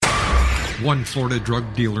One Florida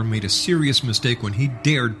drug dealer made a serious mistake when he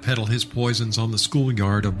dared peddle his poisons on the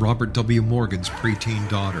schoolyard of Robert W. Morgan's preteen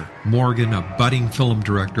daughter. Morgan, a budding film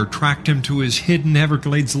director, tracked him to his hidden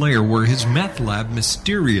Everglades lair where his meth lab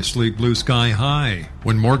mysteriously blew sky high.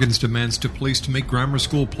 When Morgan's demands to police to make grammar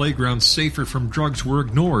school playgrounds safer from drugs were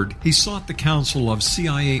ignored, he sought the counsel of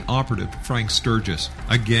CIA operative Frank Sturgis.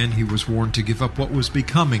 Again, he was warned to give up what was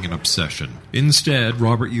becoming an obsession. Instead,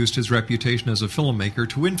 Robert used his reputation as a filmmaker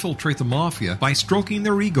to infiltrate the mafia by stroking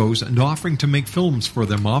their egos and offering to make films for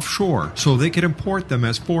them offshore so they could import them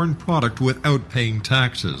as foreign product without paying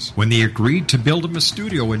taxes. When they agreed to build him a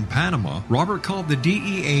studio in Panama, Robert called the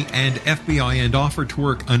DEA and FBI and offered to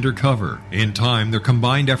work undercover. In time, their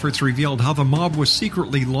combined efforts revealed how the mob was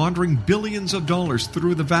secretly laundering billions of dollars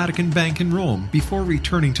through the Vatican Bank in Rome before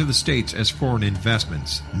returning to the States as foreign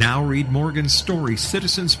investments. Now read Morgan's story,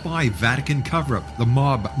 Citizen Spy, Vatican Cover-Up, The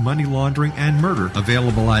Mob, Money Laundering, and Murder,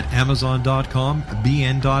 available at Amazon.com,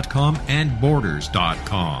 BN.com, and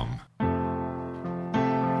Borders.com.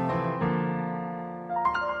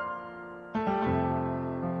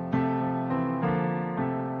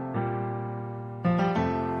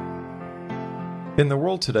 In the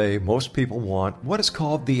world today, most people want what is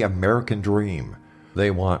called the American dream.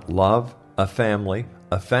 They want love, a family,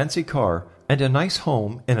 a fancy car, and a nice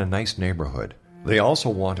home in a nice neighborhood. They also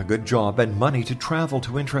want a good job and money to travel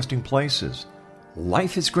to interesting places.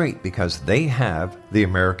 Life is great because they have the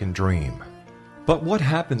American dream. But what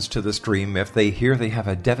happens to this dream if they hear they have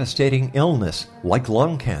a devastating illness like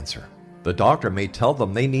lung cancer? The doctor may tell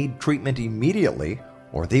them they need treatment immediately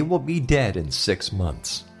or they will be dead in 6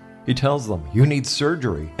 months. He tells them you need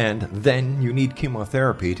surgery and then you need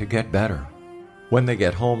chemotherapy to get better. When they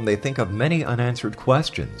get home, they think of many unanswered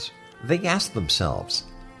questions. They ask themselves,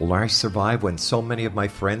 will I survive when so many of my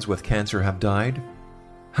friends with cancer have died?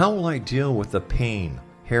 How will I deal with the pain,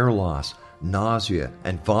 hair loss, nausea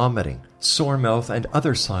and vomiting, sore mouth and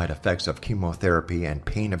other side effects of chemotherapy and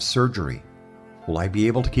pain of surgery? Will I be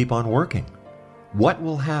able to keep on working? What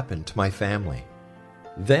will happen to my family?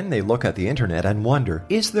 Then they look at the internet and wonder,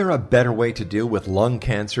 is there a better way to deal with lung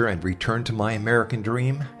cancer and return to my American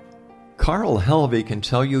dream? Carl Helvey can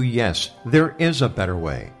tell you yes, there is a better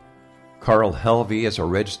way. Carl Helvey is a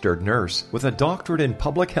registered nurse with a doctorate in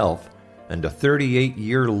public health and a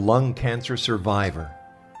 38-year lung cancer survivor.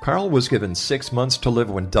 Carl was given 6 months to live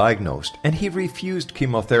when diagnosed, and he refused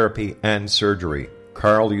chemotherapy and surgery.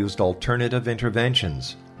 Carl used alternative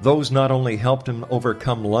interventions. Those not only helped him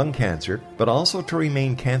overcome lung cancer, but also to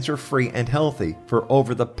remain cancer-free and healthy for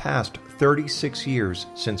over the past 36 years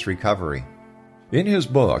since recovery. In his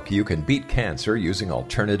book, You Can Beat Cancer Using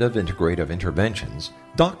Alternative Integrative Interventions,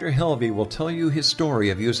 Dr. Helvey will tell you his story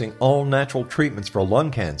of using all-natural treatments for lung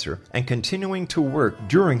cancer and continuing to work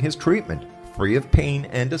during his treatment. Free of pain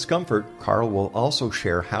and discomfort, Carl will also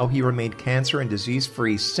share how he remained cancer and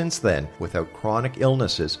disease-free since then without chronic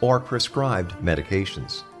illnesses or prescribed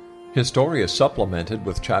medications. His story is supplemented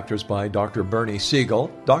with chapters by Dr. Bernie Siegel,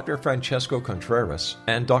 Dr. Francesco Contreras,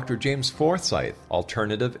 and Dr. James Forsyth,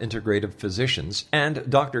 alternative integrative physicians, and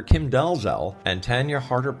Dr. Kim Dalzell and Tanya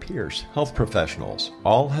Harder-Pierce, health professionals.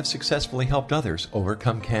 All have successfully helped others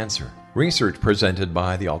overcome cancer. Research presented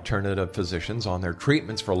by the alternative physicians on their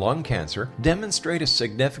treatments for lung cancer demonstrate a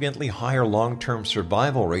significantly higher long-term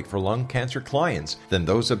survival rate for lung cancer clients than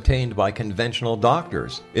those obtained by conventional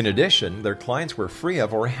doctors. In addition, their clients were free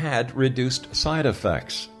of or had reduced side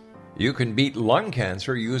effects. You Can Beat Lung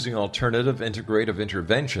Cancer Using Alternative Integrative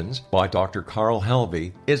Interventions by Dr. Carl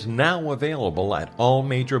Helvey is now available at all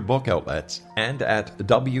major book outlets and at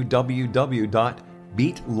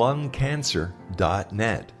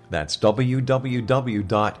www.beatlungcancer.net. That's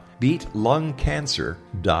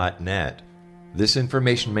www.beatlungcancer.net. This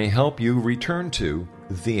information may help you return to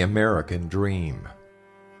the American dream.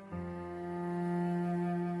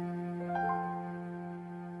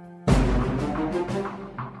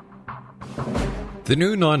 The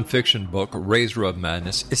new nonfiction book, Razor of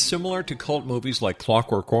Madness, is similar to cult movies like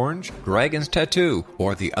Clockwork Orange, Dragon's Tattoo,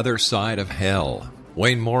 or The Other Side of Hell.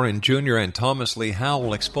 Wayne Morin Jr. and Thomas Lee Howe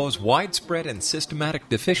will expose widespread and systematic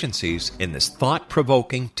deficiencies in this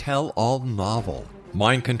thought-provoking tell-all novel.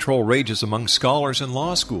 Mind control rages among scholars in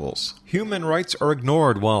law schools. Human rights are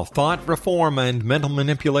ignored while thought reform and mental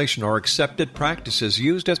manipulation are accepted practices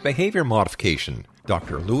used as behavior modification.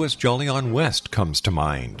 Dr. Louis Jolyon West comes to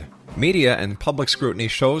mind. Media and public scrutiny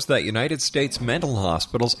shows that United States mental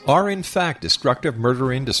hospitals are in fact destructive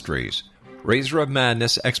murder industries. Razor of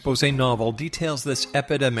Madness expose novel details this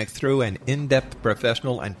epidemic through an in-depth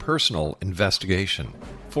professional and personal investigation.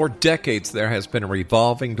 For decades, there has been a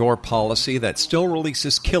revolving door policy that still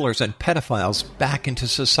releases killers and pedophiles back into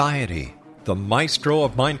society. The maestro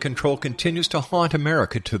of mind control continues to haunt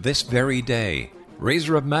America to this very day.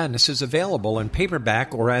 Razor of Madness is available in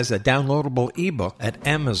paperback or as a downloadable ebook at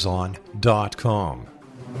Amazon.com.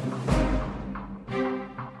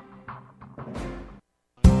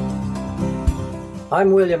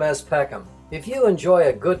 I'm William S. Peckham. If you enjoy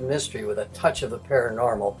a good mystery with a touch of the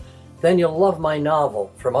paranormal, then you'll love my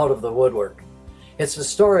novel, From Out of the Woodwork. It's the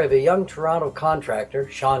story of a young Toronto contractor,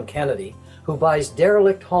 Sean Kennedy, who buys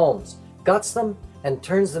derelict homes, guts them, and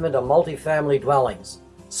turns them into multifamily dwellings.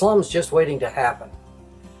 Slums just waiting to happen.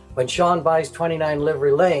 When Sean buys 29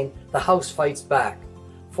 Livery Lane, the house fights back.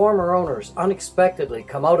 Former owners unexpectedly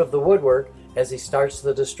come out of the woodwork as he starts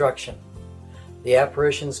the destruction. The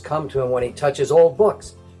apparitions come to him when he touches old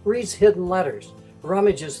books, reads hidden letters,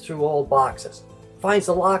 rummages through old boxes, finds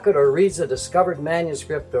a locket, or reads a discovered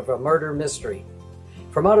manuscript of a murder mystery.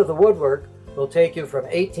 From Out of the Woodwork will take you from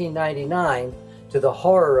 1899 to the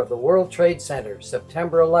horror of the World Trade Center,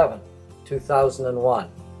 September 11, 2001.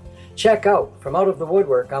 Check out From Out of the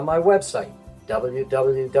Woodwork on my website,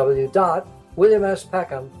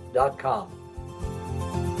 www.williamspeckham.com.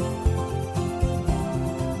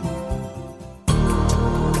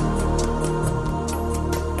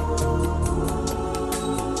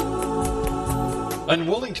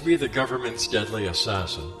 Unwilling to be the government's deadly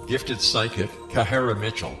assassin, gifted psychic Kahara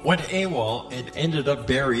Mitchell went AWOL and ended up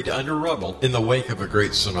buried under rubble in the wake of a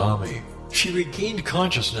great tsunami. She regained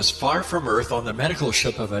consciousness far from Earth on the medical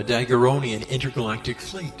ship of a Daguerreonian intergalactic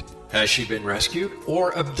fleet. Has she been rescued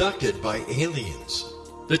or abducted by aliens?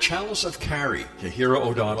 The Chalice of Carrie, Kahira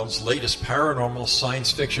O'Donnell's latest paranormal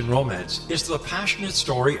science fiction romance, is the passionate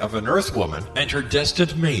story of an Earth woman and her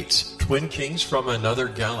destined mates, twin kings from another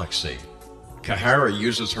galaxy. Kahara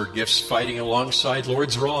uses her gifts fighting alongside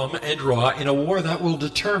Lords Rom and Ra in a war that will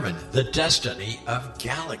determine the destiny of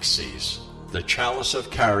galaxies. The Chalice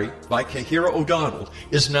of Carrie by Kahira O'Donnell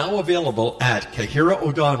is now available at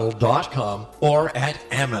KahiraO'Donnell.com or at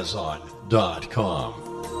Amazon.com.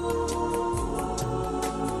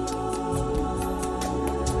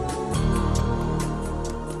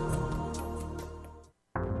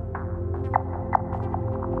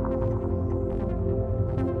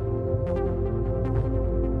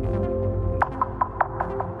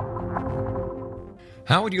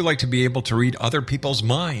 How would you like to be able to read other people's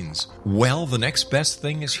minds? Well, the next best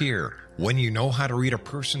thing is here. When you know how to read a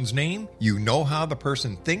person's name, you know how the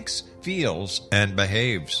person thinks, feels, and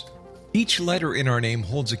behaves. Each letter in our name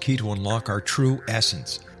holds a key to unlock our true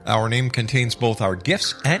essence. Our name contains both our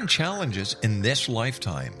gifts and challenges in this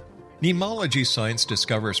lifetime. Mnemology science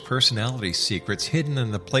discovers personality secrets hidden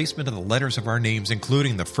in the placement of the letters of our names,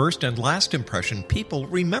 including the first and last impression people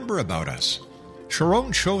remember about us.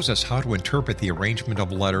 Sharon shows us how to interpret the arrangement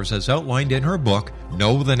of letters as outlined in her book,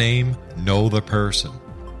 Know the Name, Know the Person.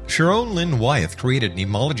 Sharon Lynn Wyeth created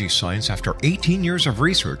mnemology science after 18 years of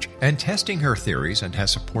research and testing her theories, and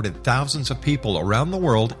has supported thousands of people around the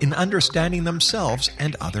world in understanding themselves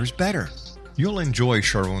and others better. You'll enjoy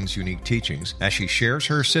Sharon's unique teachings as she shares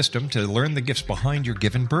her system to learn the gifts behind your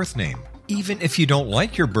given birth name. Even if you don't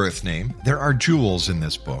like your birth name, there are jewels in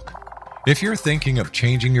this book. If you're thinking of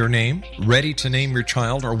changing your name, ready to name your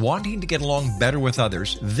child, or wanting to get along better with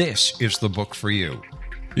others, this is the book for you.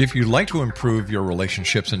 If you'd like to improve your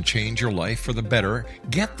relationships and change your life for the better,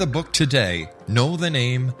 get the book today, Know the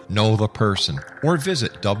Name, Know the Person, or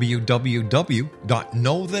visit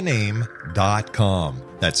www.knowthename.com.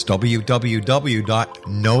 That's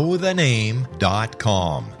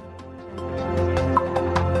www.knowthename.com.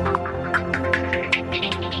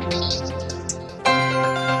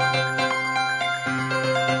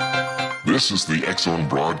 This is the X-Zone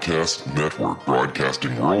Broadcast Network,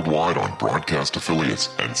 broadcasting worldwide on broadcast affiliates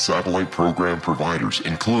and satellite program providers,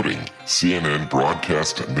 including CNN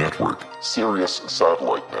Broadcast Network, Sirius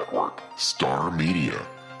Satellite Network, Star Media,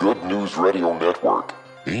 Good News Radio Network,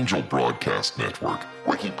 Angel Broadcast Network,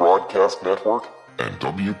 Wiki Broadcast Network, and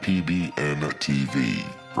WPBN TV.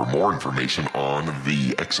 For more information on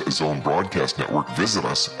the X-Zone Broadcast Network, visit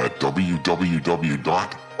us at www.xzbn.net.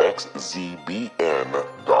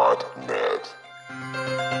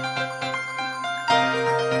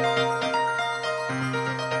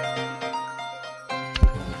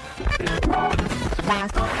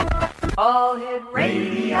 All Hit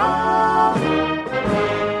Radio.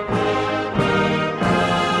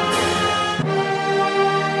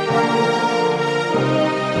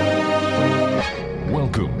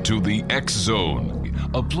 Welcome to the X-Zone,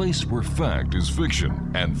 a place where fact is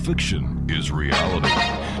fiction and fiction is reality.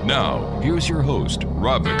 Now, here's your host,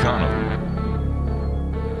 Rob McConnell.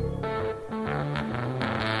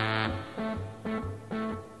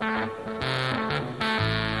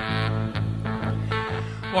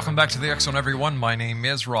 Welcome back to the X Zone, everyone. My name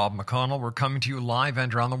is Rob McConnell. We're coming to you live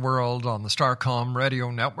and around the world on the Starcom Radio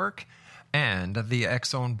Network and the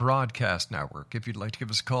X Zone Broadcast Network. If you'd like to give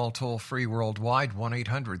us a call toll-free worldwide,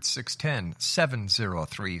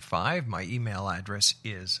 1-800-610-7035. My email address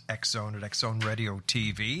is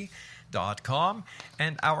xzone@xzoneradiotv.com.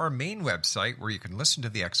 And our main website, where you can listen to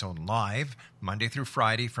the X Zone live, Monday through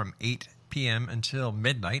Friday from 8 p.m. until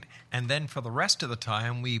midnight, and then for the rest of the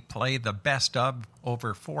time we play the best of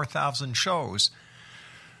over 4,000 shows.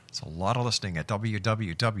 It's a lot of listening at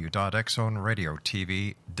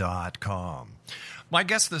www.xzoneradiotv.com. My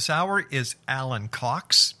guest this hour is Alan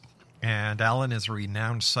COX, and Alan is a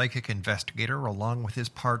renowned psychic investigator along with his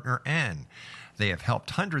partner Anne. They have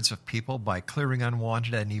helped hundreds of people by clearing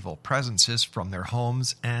unwanted and evil presences from their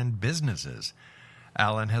homes and businesses.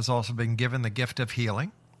 Alan has also been given the gift of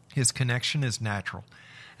healing. His connection is natural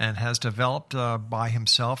and has developed by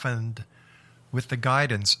himself and with the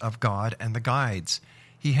guidance of God and the guides.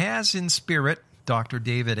 He has in spirit Dr.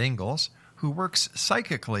 David Ingalls, who works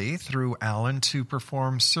psychically through Alan to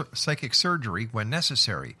perform psychic surgery when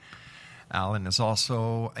necessary. Alan is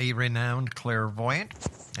also a renowned clairvoyant,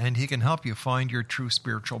 and he can help you find your true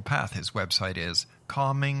spiritual path. His website is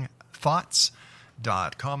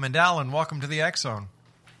calmingthoughts.com. And Alan, welcome to the X Zone.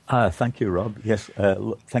 Thank you, Rob. Yes,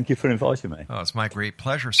 thank you for inviting me. Oh, it's my great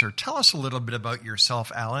pleasure, sir. Tell us a little bit about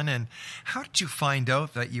yourself, Alan, and how did you find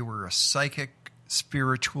out that you were a psychic,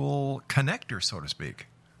 spiritual connector, so to speak?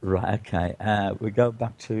 Right, okay. We go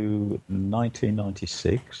back to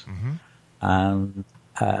 1996, and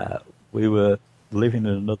we were living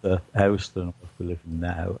in another house than what we live in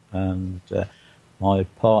now, and my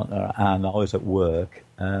partner and I was at work.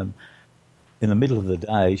 In the middle of the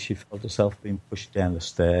day, she felt herself being pushed down the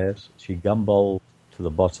stairs. She gumboled to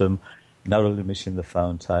the bottom, narrowly missing the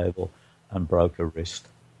phone table, and broke her wrist.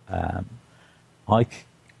 It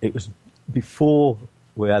was before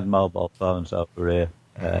we had mobile phones over here,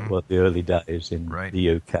 the early days in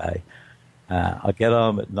the UK. I get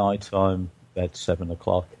home at night time, about 7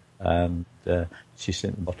 o'clock, and she's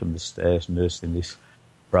sitting at the bottom of the stairs nursing this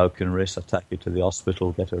broken wrist. I take her to the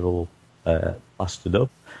hospital, get her all plastered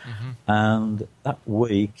up. And that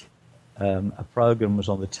week, a program was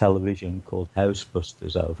on the television called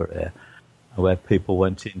Housebusters over here, where people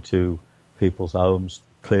went into people's homes to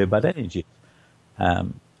clear bad energy.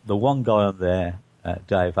 The one guy on there,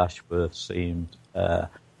 Dave Ashworth, seemed the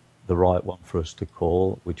right one for us to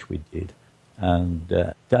call, which we did.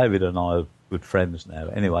 And David and I are good friends now.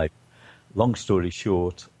 Anyway, long story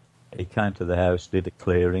short, he came to the house, did a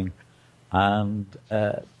clearing, and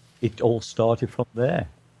it all started from there.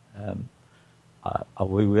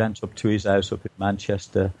 We went up to his house up in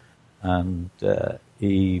Manchester, and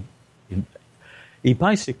he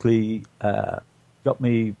basically got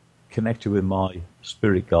me connected with my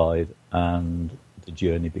spirit guide, and the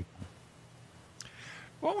journey began.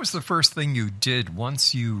 What was the first thing you did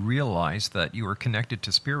once you realized that you were connected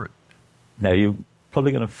to spirit? Now, you're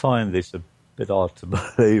probably going to find this a bit hard to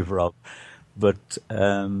believe, Rob, but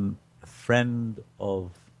a friend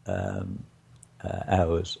of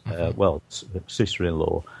ours,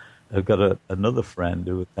 sister-in-law, have got another friend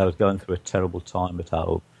who was going through a terrible time at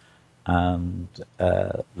home, and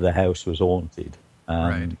the house was haunted,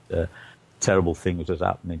 and terrible things was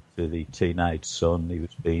happening to the teenage son. He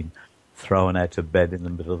was being thrown out of bed in the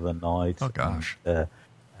middle of the night. Oh, gosh. And,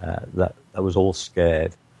 that was all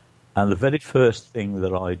scared. And the very first thing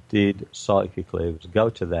that I did psychically was go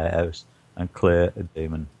to their house and clear a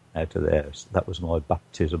demon out of their house. That was my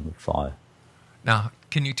baptism of fire. Now,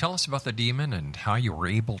 can you tell us about the demon and how you were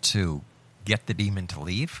able to get the demon to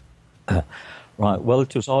leave? Right. Well,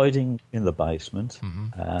 it was hiding in the basement.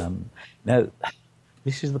 Now,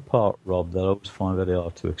 this is the part, Rob, that I always find very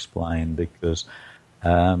hard to explain, because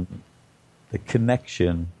the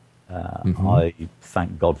connection I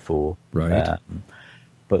thank God for. Right.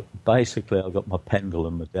 But basically, I got my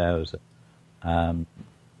pendulum, my dowser,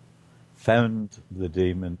 found the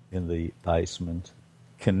demon in the basement.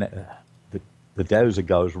 The dowser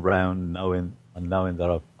goes round knowing that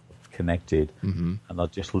I've connected, and I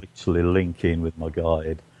just literally link in with my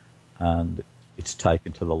guide, and it's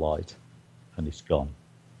taken to the light, and it's gone,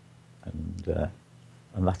 and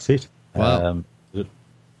that's it. Wow.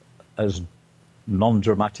 As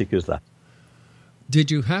non-dramatic as that. Did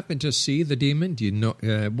you happen to see the demon? Do you know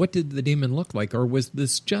what did the demon look like, or was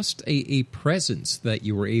this just a presence that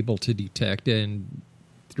you were able to detect, and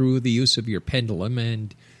through the use of your pendulum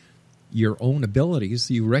and your own abilities,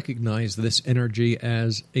 you recognized this energy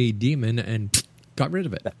as a demon and got rid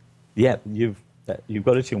of it? Yeah, you've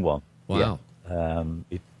got it in one. Wow. Yeah.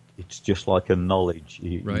 It's just like a knowledge.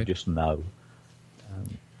 You just know.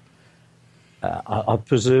 I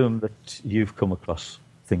presume that you've come across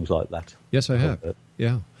things like that. Yes, I have.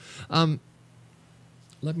 Yeah.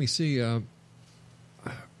 Let me see.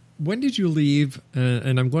 When did you leave,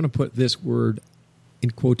 and I'm going to put this word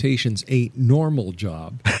in quotations, a normal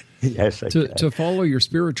job, yes, to follow your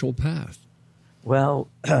spiritual path? Well,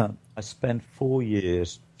 I spent 4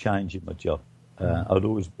 years changing my job. I'd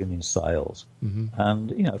always been in sales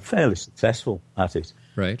and, fairly successful at it.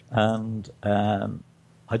 Right. And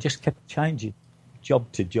I just kept changing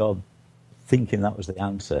job to job, thinking that was the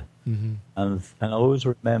answer. And I always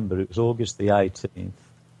remember it was August the 18th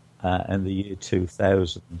in the year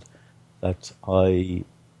 2000 that I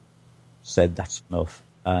said that's enough,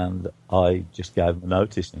 and I just gave them a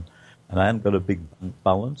notice. And I hadn't got a big bank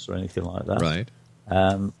balance or anything like that. Right.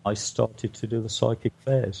 I started to do the psychic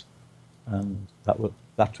fairs, and that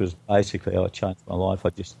was basically how I changed my life.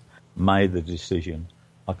 I just made the decision,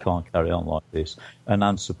 I can't carry on like this, and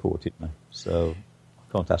Anne supported me, so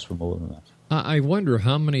I can't ask for more than that. I wonder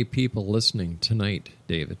how many people listening tonight,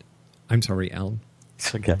 David, I'm sorry, Alan.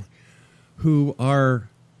 It's okay. Who are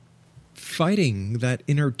fighting that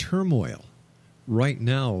inner turmoil right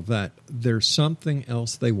now, that there's something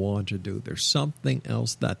else they want to do. There's something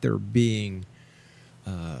else that they're being,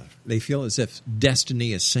 they feel as if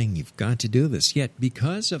destiny is saying, you've got to do this. Yet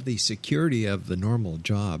because of the security of the normal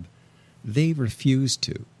job, they refuse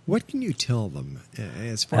to. What can you tell them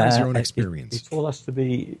as far as your own experience? It all has to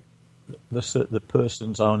be the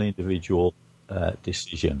person's own individual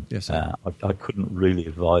decision. Yes, I couldn't really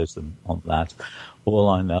advise them on that. All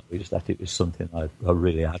I know is that it was something I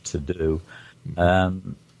really had to do.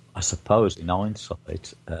 I suppose in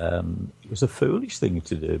hindsight, it was a foolish thing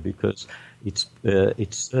to do, because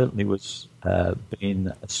it certainly was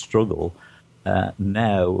been a struggle.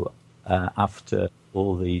 Now, after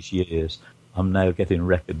all these years, I'm now getting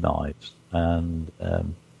recognised, and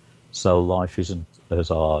so life isn't as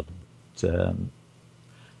hard. But,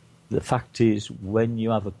 the fact is, when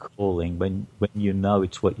you have a calling, when you know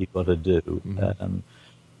it's what you've got to do,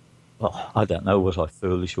 well, I don't know, was I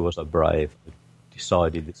foolish or was I brave? I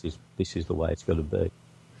decided this is the way it's got to be.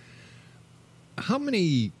 How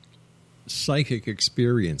many psychic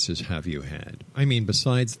experiences have you had? I mean,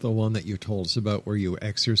 besides the one that you told us about where you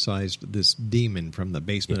exorcised this demon from the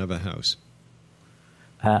basement of a house.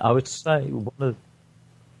 I would say one of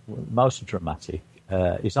the most dramatic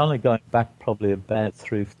is only going back probably about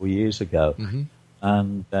 3 or 4 years ago.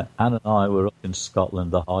 And Anne and I were up in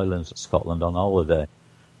Scotland, the Highlands of Scotland, on holiday.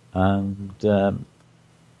 And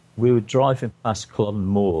we were driving past Culloden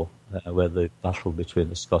Moor, where the battle between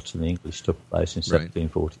the Scots and the English took place in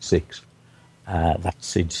 1746.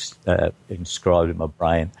 That's inscribed in my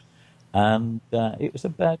brain. And it was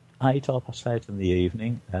about 8:30 in the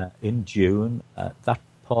evening in June. That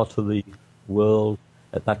part of the world,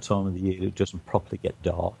 at that time of the year, it doesn't properly get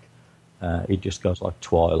dark. It just goes like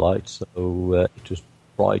twilight. So it was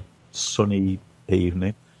bright, sunny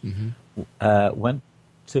evening.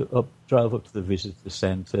 Drove up to the visitor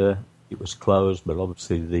centre. It was closed, but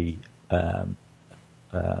obviously the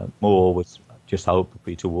moor was just open for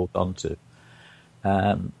you to walk onto.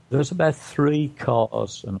 There was about 3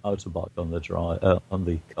 cars and a motorbike on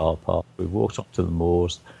the car park. We walked onto the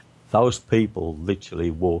moors. Those people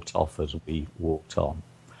literally walked off as we walked on.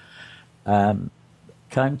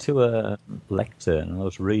 Came to a lectern, and I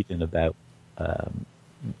was reading about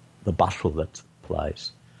the battle that took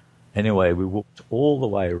place. Anyway, we walked all the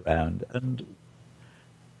way around, and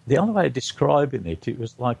the only way of describing it, it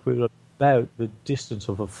was like we were about the distance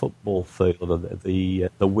of a football field, the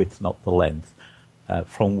width, not the length,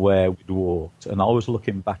 from where we'd walked. And I was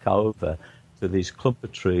looking back over to these clump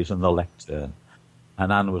of trees and the lectern,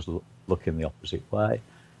 and Anne was looking the opposite way.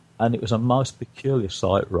 And it was a most peculiar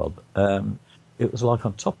sight, Rob. It was like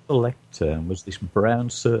on top of the lectern was this brown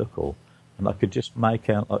circle, and I could just make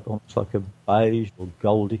out almost like a beige or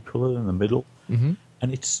goldy colour in the middle.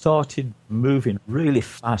 And it started moving really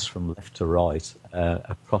fast from left to right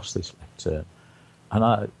across this lectern.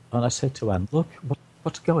 And I said to Anne, look,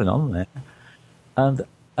 what's going on there? And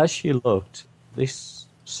as she looked, this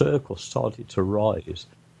circle started to rise,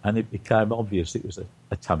 and it became obvious it was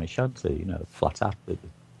a tam o' shanty, flat hat that the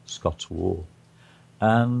Scots wore.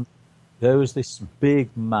 And there was this big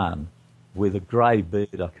man with a grey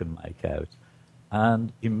beard I can make out,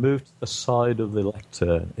 and he moved to the side of the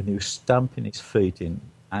lectern, and he was stamping his feet in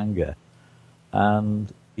anger,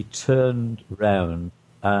 and he turned round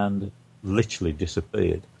and literally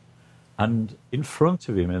disappeared. And in front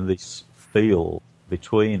of him, in this field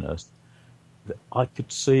between us, I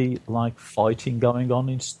could see like fighting going on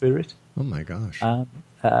in spirit. Oh my gosh. And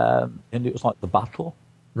it was like the battle.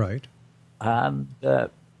 Right. And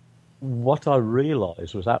what I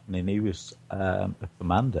realised was happening, he was a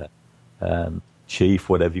commander, chief,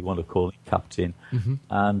 whatever you want to call him, captain,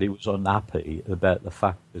 and he was unhappy about the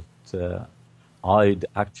fact that I'd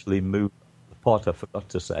actually moved. The part I forgot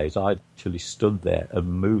to say is I'd actually stood there and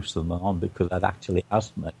moved them on because I'd actually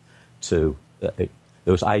asked me to. There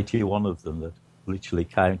was 81 of them that literally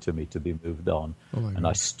came to me to be moved on, and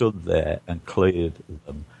I stood there and cleared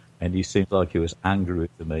them, and he seemed like he was angry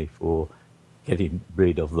with me for getting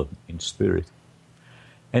rid of them in spirit.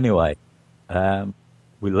 Anyway,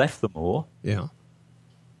 we left them all. Yeah.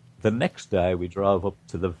 The next day, we drove up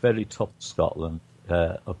to the very top of Scotland,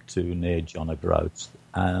 up to near John O'Groats,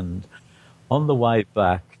 and on the way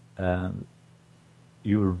back,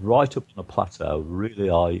 you were right up on a plateau, really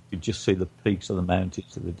high. You could just see the peaks of the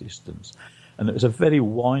mountains in the distance, and it was a very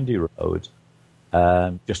windy road,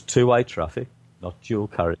 just two-way traffic, not dual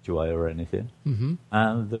carriageway or anything,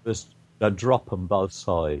 and there was a drop on both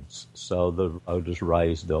sides, so the road was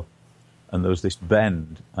raised up, and there was this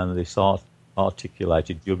bend, and this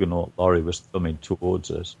articulated juggernaut lorry was coming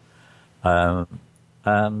towards us,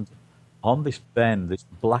 and on this bend, this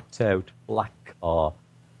blacked-out black car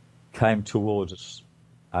came towards us,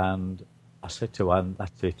 and I said to Anne,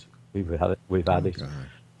 "That's it, we've had it." God.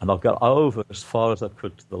 And I got over as far as I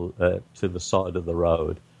could to the side of the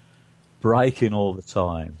road, braking all the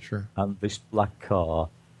time, Sure. and this black car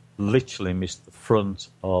literally missed the front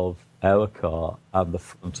of our car and the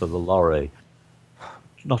front of the lorry.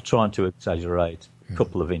 Not trying to exaggerate, a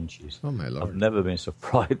couple of inches. Oh, my Lord. I've never been so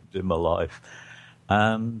frightened in my life.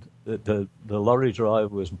 And the lorry driver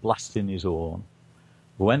was blasting his horn,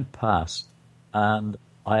 went past, and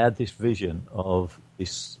I had this vision of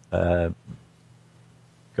this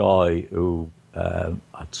guy who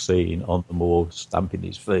I'd seen on the moor stamping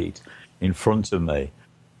his feet in front of me,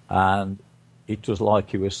 and it was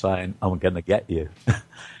like he was saying, "I'm going to get you."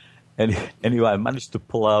 Anyway, I managed to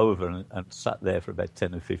pull over and sat there for about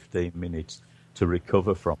 10 or 15 minutes to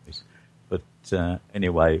recover from it. But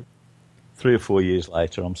anyway, 3 or 4 years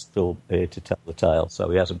later, I'm still here to tell the tale, so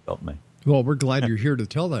he hasn't got me. Well, we're glad you're here to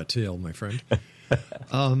tell that tale, my friend.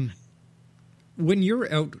 When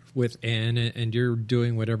you're out with Anne and you're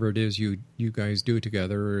doing whatever it is you guys do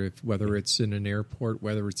together, whether it's in an airport,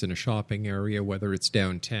 whether it's in a shopping area, whether it's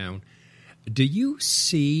downtown, do you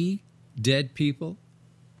see dead people?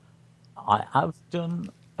 I have done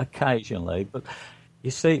occasionally, but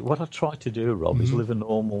you see, what I try to do, Rob, is live a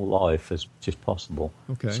normal life as much as possible.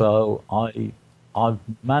 Okay. So I've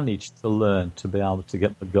managed to learn to be able to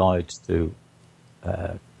get my guides to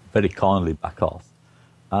very kindly back off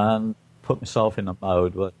and put myself in a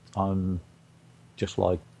mode where I'm just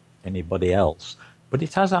like anybody else. But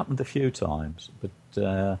it has happened a few times, but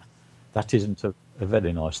that isn't a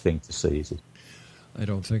very nice thing to see, is it? I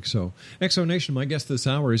don't think so. Exonation, my guest this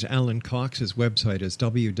hour is Alan Cox. His website is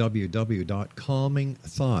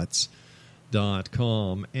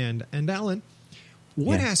www.calmingthoughts.com. And Alan,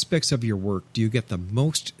 what aspects of your work do you get the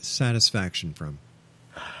most satisfaction from?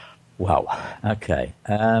 Wow. Okay.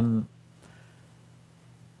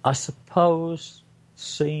 I suppose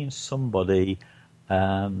seeing somebody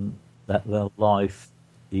that their life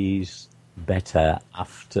is better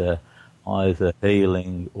after either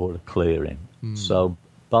healing or clearing. So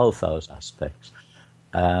both those aspects.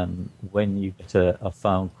 When you get a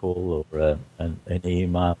phone call or an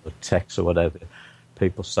email or text or whatever,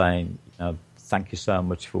 people saying, thank you so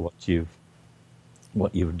much for what you've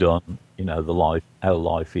done. Our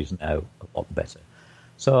life is now a lot better.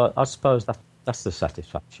 So I suppose that's the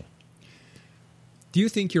satisfaction. Do you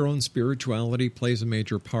think your own spirituality plays a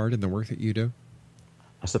major part in the work that you do?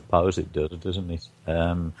 I suppose it does, doesn't it?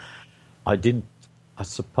 I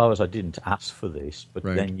suppose I didn't ask for this, but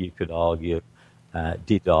then you could argue,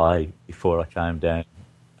 did I before I came down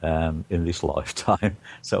in this lifetime?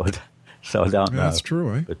 So I don't know. That's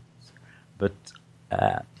true, eh? But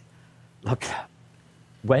look,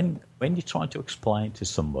 when you're trying to explain to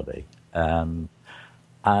somebody, and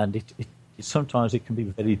it sometimes it can be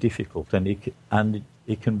very difficult, and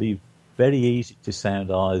it can be very easy to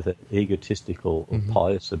sound either egotistical or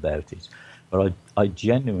pious about it. But I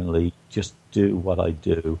genuinely just do what I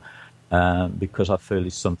do because I feel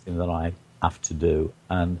it's something that I have to do.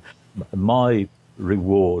 And my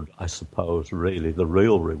reward, I suppose, really, the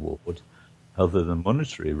real reward, other than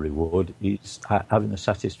monetary reward, is having the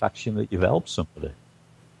satisfaction that you've helped somebody.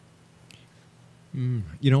 You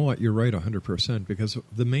know what? You're right 100%, because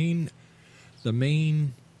the main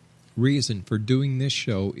reason for doing this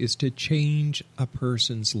show is to change a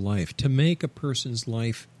person's life, to make a person's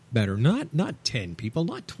life better. Not 10 people,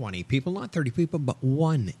 not 20 people, not 30 people, but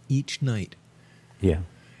one each night. Yeah.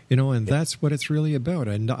 And that's what it's really about.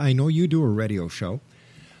 And I know you do a radio show.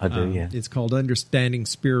 I do, yeah. It's called Understanding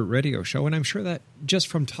Spirit Radio Show, and I'm sure that just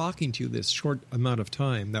from talking to you this short amount of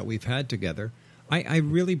time that we've had together, I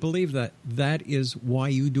really believe that is why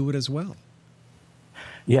you do it as well.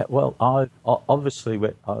 Yeah, well, I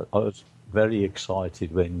was very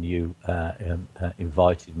excited when you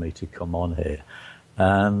invited me to come on here.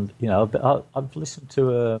 And, I've listened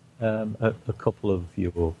to a couple of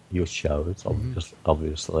your shows,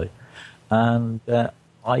 obviously. And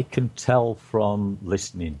I can tell from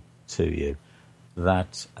listening to you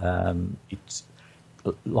that it's,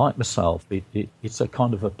 like myself, it's a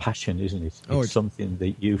kind of a passion, isn't it? It's something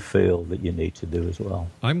that you feel that you need to do as well.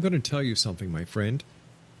 I'm going to tell you something, my friend.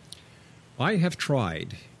 I have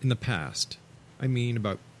tried in the past,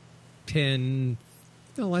 about 15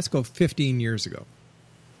 years ago,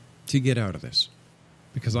 to get out of this.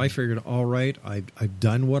 Because I figured, all right, I've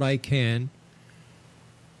done what I can.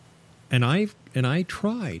 And I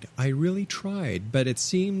tried. I really tried. But it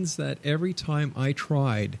seems that every time I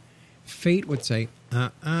tried, fate would say,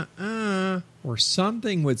 or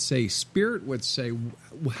something would say, spirit would say,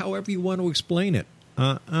 however you want to explain it,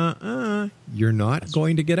 you're not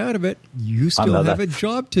going to get out of it. You still have a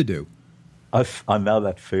job to do. I know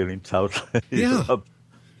that feeling totally. Yeah.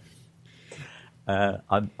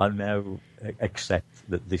 I now accept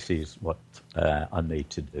that this is what I need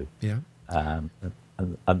to do. Yeah.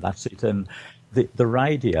 And that's it. And the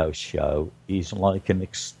radio show is like an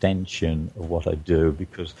extension of what I do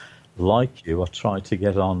because, like you, I try to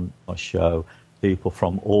get on my show people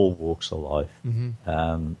from all walks of life.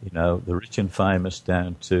 The rich and famous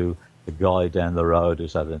down to the guy down the road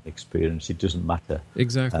who's had an experience. It doesn't matter.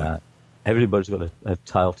 Exactly. Everybody's got a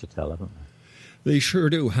tale to tell, haven't they? They sure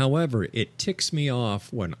do. However, it ticks me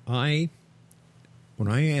off when I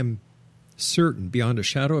am certain, beyond a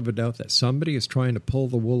shadow of a doubt, that somebody is trying to pull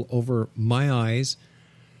the wool over my eyes,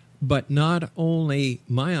 but not only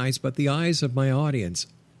my eyes, but the eyes of my audience.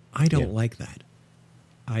 I don't like that.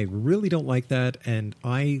 I really don't like that, and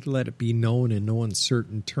I let it be known in no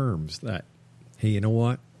uncertain terms that, hey, you know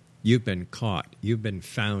what? You've been caught. You've been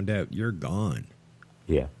found out. You're gone.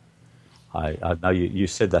 Yeah. I know you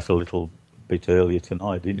said that a little bit earlier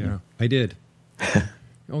tonight, didn't you? I did.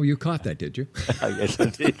 Oh, you caught that, did you? Yes, I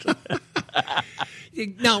did.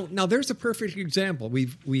 Now, there's a perfect example.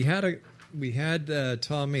 We had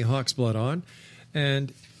Tommy Hawksblood on,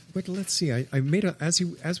 and let's see. I made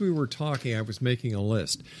as we were talking, I was making a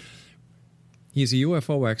list. He's a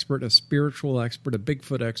UFO expert, a spiritual expert, a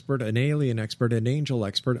Bigfoot expert, an alien expert, an angel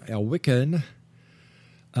expert, a Wiccan.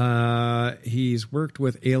 He's worked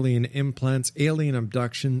with alien implants, alien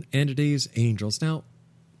abduction, entities, angels. Now,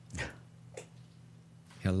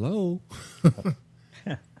 hello.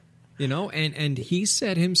 And he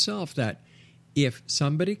said himself that if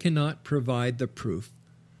somebody cannot provide the proof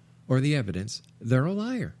or the evidence, they're a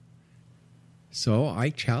liar. So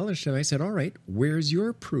I challenged him. I said, all right, where's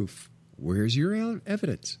your proof? Where's your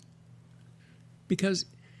evidence? Because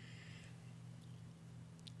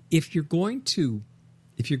if you're going to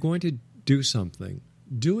do something,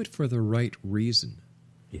 do it for the right reason.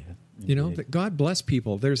 Yeah. That God bless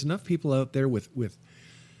people. There's enough people out there with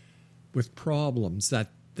problems that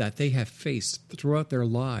they have faced throughout their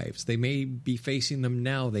lives. They may be facing them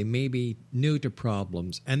now. They may be new to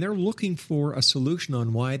problems, and they're looking for a solution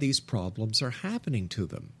on why these problems are happening to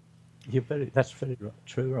them. That's very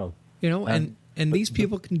true, Rob. And these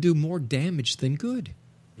people can do more damage than good.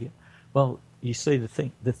 Yeah. Well, you see, the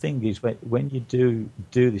thing is, when you do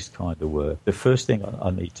this kind of work, the first thing I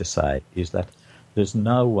need to say is that there's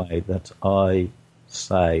no way that I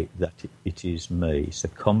say that it is me. It's a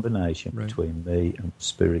combination between me and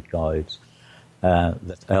spirit guides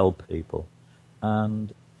that help people.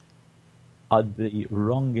 And I'd be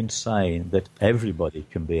wrong in saying that everybody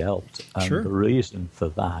can be helped. And the reason for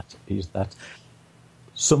that is that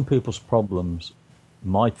some people's problems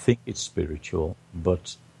might think it's spiritual,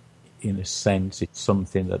 but in a sense it's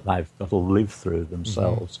something that they've got to live through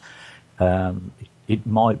themselves. It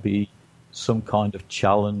might be some kind of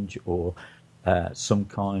challenge or some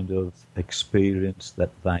kind of experience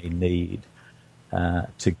that they need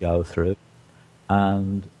to go through.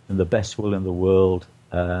 And in the best will in the world,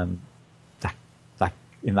 that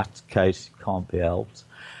in that case it can't be helped.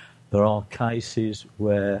 There are cases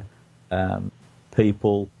where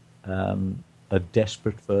people are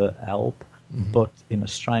desperate for help, but in a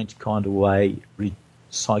strange kind of way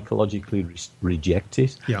psychologically reject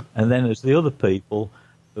it. Yeah. And then there's the other people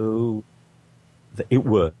who it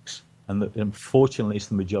works. And unfortunately, it's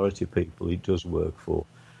the majority of people it does work for.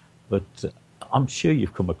 But I'm sure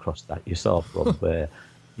you've come across that yourself, Rob, where,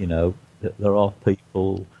 there are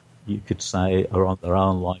people you could say, are on their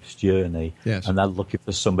own life's journey, yes, and they're looking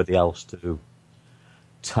for somebody else to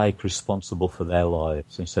take responsible for their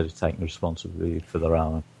lives instead of taking responsibility for their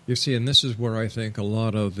own. You see, and this is where I think a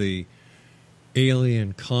lot of the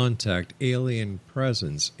alien contact, alien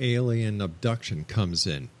presence, alien abduction comes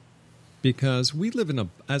in. Because we live in a,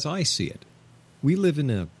 as I see it, we live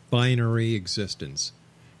in a binary existence.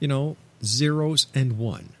 You know, zeros and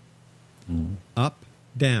one. Mm. Up,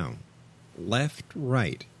 down, left,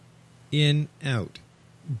 right, in, out,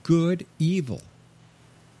 good, evil,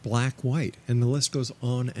 black, white, and the list goes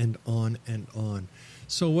on and on and on.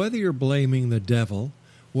 So whether you're blaming the devil,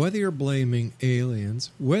 whether you're blaming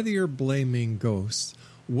aliens, whether you're blaming ghosts,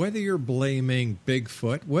 whether you're blaming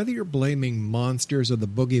Bigfoot, whether you're blaming monsters or the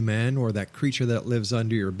boogeyman or that creature that lives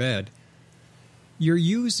under your bed, you're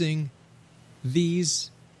using these,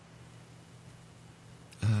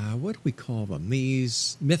 what do we call them?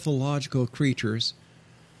 These mythological creatures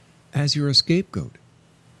as your scapegoat.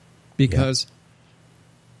 Because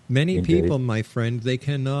many people, my friend, they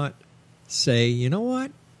cannot say, you know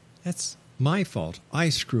what, that's my fault. I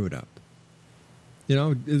screwed up. You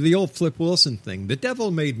know, the old Flip Wilson thing. The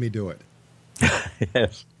devil made me do it.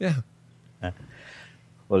 Yes. Yeah.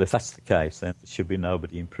 Well, if that's the case, then there should be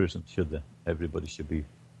nobody in prison, should there? Everybody should be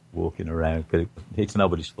walking around. But it's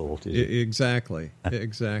nobody's fault, is it? Exactly.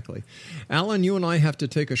 Exactly. Alan, you and I have to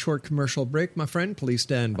take a short commercial break, my friend. Please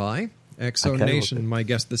stand by. Exo Nation, my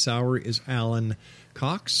guest this hour is Alan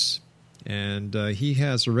COX. And he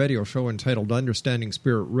has a radio show entitled Understanding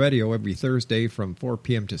Spirit Radio every Thursday from 4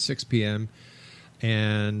 p.m. to 6 p.m.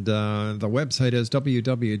 And the website is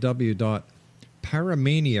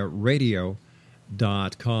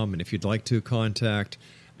www.paramaniaradio.com. And if you'd like to contact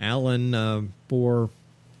Alan for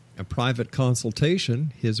a private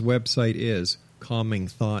consultation, his website is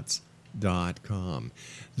calmingthoughts.com.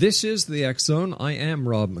 This is the X Zone. I am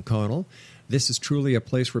Rob McConnell. This is truly a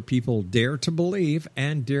place where people dare to believe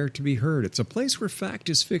and dare to be heard. It's a place where fact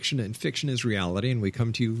is fiction and fiction is reality, and we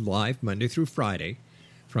come to you live Monday through Friday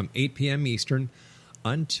from 8 p.m. Eastern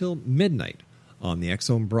until midnight on the X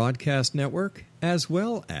Zone Broadcast Network, as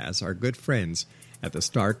well as our good friends at the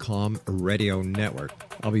Starcom Radio Network.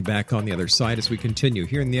 I'll be back on the other side as we continue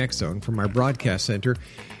here in the X Zone from our broadcast center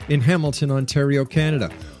in Hamilton, Ontario,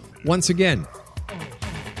 Canada. Once again,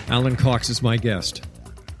 Alan COX is my guest.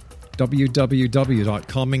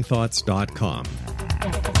 www.calmingthoughts.com.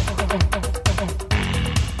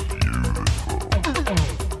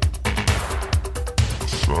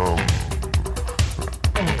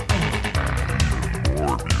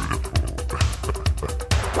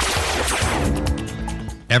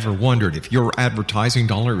 Ever wondered if your advertising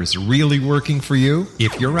dollar is really working for you?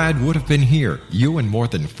 If your ad would have been here, you and more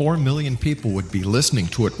than 4 million people would be listening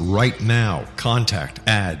to it right now. Contact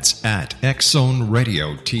ads at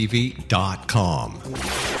xzoneradiotv.com.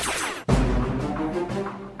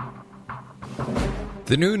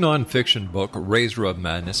 The new nonfiction book, Razor of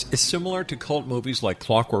Madness, is similar to cult movies like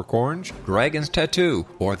Clockwork Orange, Dragon's Tattoo,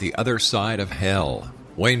 or The Other Side of Hell.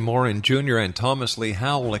 Wayne Morin Jr. and Thomas Lee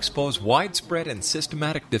Howe will expose widespread and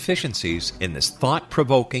systematic deficiencies in this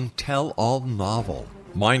thought-provoking tell-all novel.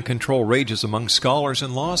 Mind control rages among scholars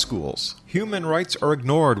in law schools. Human rights are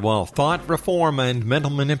ignored while thought reform and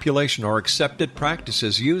mental manipulation are accepted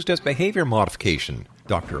practices used as behavior modification.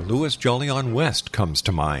 Dr. Louis Jolyon West comes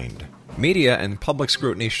to mind. Media and public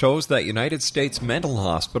scrutiny shows that United States mental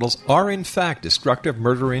hospitals are in fact destructive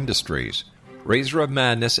murder industries. Razor of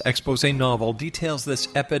Madness expose novel details this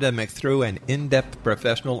epidemic through an in-depth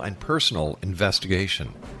professional and personal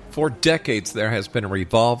investigation. For decades, there has been a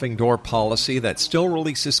revolving door policy that still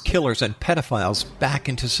releases killers and pedophiles back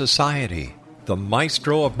into society. The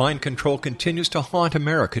maestro of mind control continues to haunt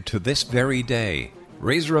America to this very day.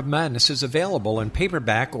 Razor of Madness is available in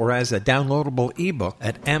paperback or as a downloadable ebook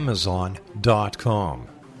at Amazon.com.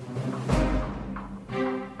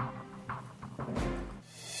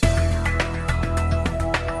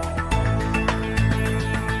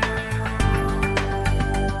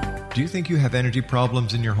 Do you think you have energy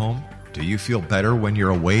problems in your home? Do you feel better when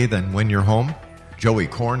you're away than when you're home? Joey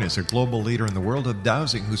Korn is a global leader in the world of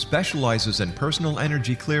dowsing who specializes in personal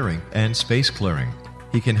energy clearing and space clearing.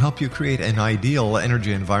 He can help you create an ideal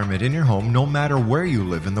energy environment in your home no matter where you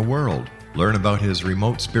live in the world. Learn about his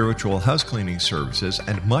remote spiritual house cleaning services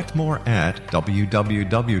and much more at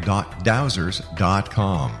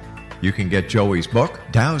www.dowsers.com. You can get Joey's book,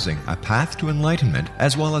 Dowsing, A Path to Enlightenment,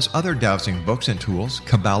 as well as other dowsing books and tools,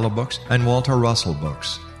 Kabbalah books, and Walter Russell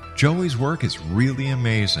books. Joey's work is really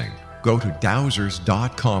amazing. Go to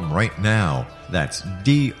dowsers.com right now. That's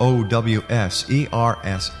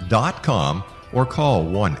DOWSERS.com or call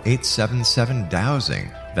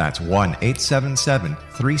 1-877-DOWSING. That's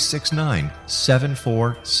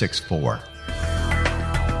 1-877-369-7464.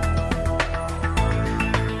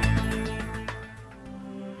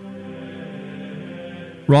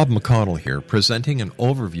 Rob McConnell here, presenting an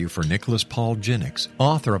overview for Nicholas Paul Jennings,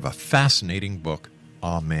 author of a fascinating book,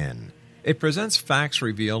 Amen. It presents facts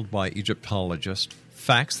revealed by Egyptologists,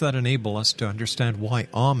 facts that enable us to understand why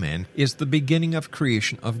Amen is the beginning of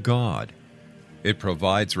creation of God. It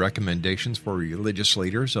provides recommendations for religious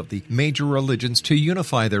leaders of the major religions to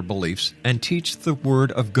unify their beliefs and teach the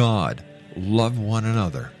Word of God. Love one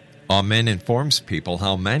another. Amen informs people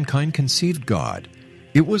how mankind conceived God.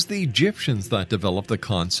 It was the Egyptians that developed the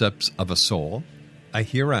concepts of a soul, a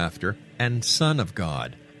hereafter, and Son of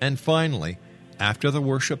God. And finally, after the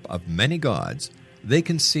worship of many gods, they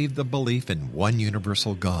conceived the belief in one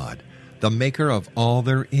universal God, the maker of all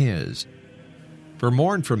there is. For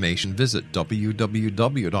more information, visit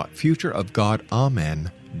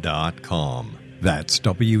www.futureofgodamen.com. That's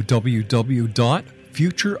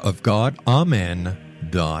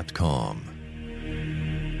www.futureofgodamen.com.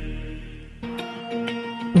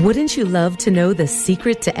 Wouldn't you love to know the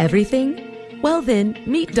secret to everything? Well then,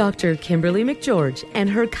 meet Dr. Kimberly McGeorge and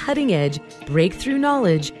her cutting-edge breakthrough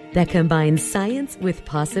knowledge that combines science with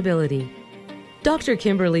possibility. Dr.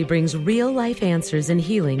 Kimberly brings real-life answers and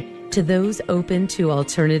healing to those open to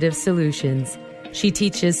alternative solutions. She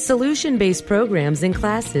teaches solution-based programs and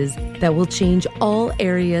classes that will change all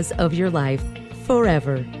areas of your life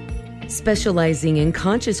forever. Specializing in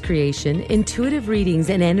conscious creation, intuitive readings,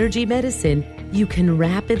 and energy medicine, you can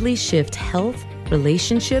rapidly shift health,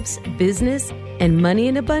 relationships, business, and money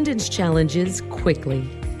and abundance challenges quickly.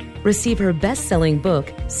 Receive her best-selling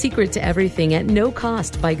book, Secret to Everything, at no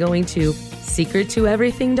cost by going to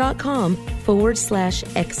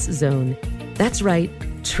secrettoeverything.com/X-Zone. That's right,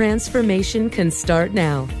 transformation can start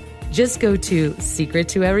now. Just go to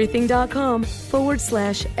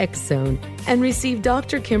secrettoeverything.com/X-Zone and receive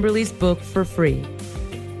Dr. Kimberly's book for free.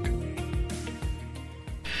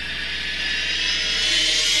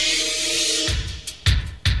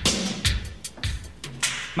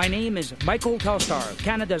 My name is Michael Telstar,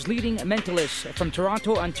 Canada's leading mentalist from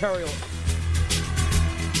Toronto, Ontario.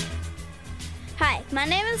 Hi, my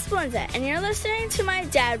name is Splenda, and you're listening to my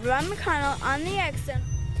dad, Rob McConnell, on the X-Zone.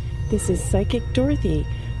 This is Psychic Dorothy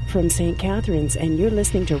from St. Catharines, and you're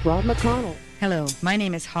listening to Rob McConnell. Hello, my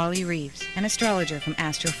name is Holly Reeves, an astrologer from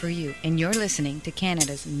Astro For You, and you're listening to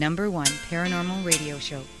Canada's #1 paranormal radio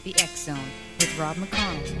show, The X-Zone, with Rob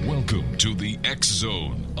McConnell. Welcome to The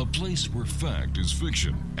X-Zone, a place where fact is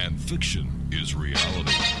fiction and fiction is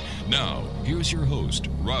reality. Now, here's your host,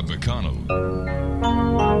 Rob McConnell.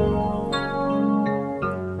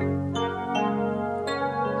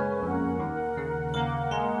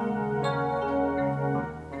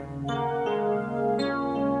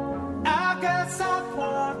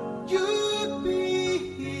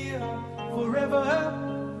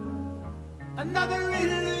 Another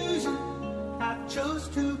illusion I chose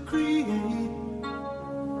to create.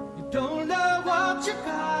 You don't know what you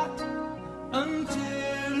got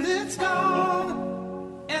until it's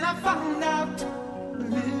gone. And I found out a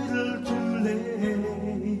little too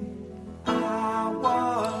late.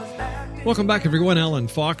 Welcome back, everyone. Alan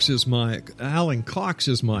Cox is my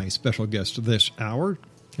special guest this hour,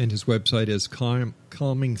 and his website is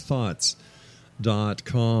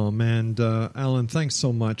calmingthoughts.com. And Alan, thanks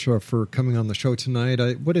so much for coming on the show tonight.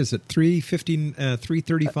 What is it,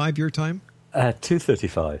 3:35 your time?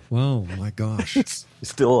 2:35. Wow, my gosh. It's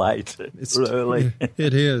still late. It's early.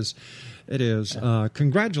 It is.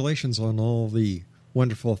 Congratulations on all the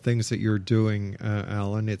wonderful things that you're doing,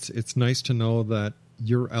 Alan. It's nice to know that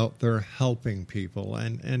you're out there helping people.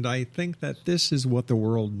 And I think that this is what the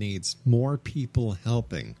world needs, more people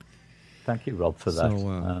helping. Thank you, Rob, for that.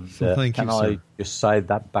 So thank you, sir. Can I just say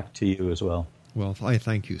that back to you as well? Well, I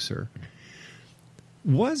thank you, sir.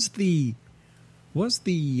 Was the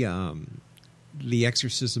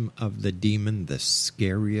exorcism of the demon the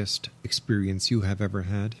scariest experience you have ever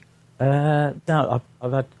had? No,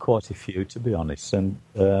 I've had quite a few, to be honest. And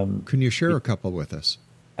can you share a couple with us?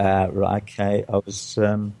 Right, okay. I was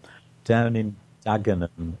down in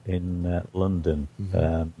Dagenham in London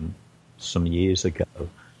some years ago.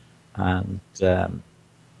 And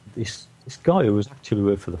this guy who was actually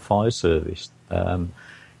working for the fire service,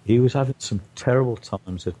 he was having some terrible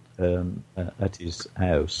times at his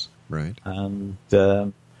house, right? And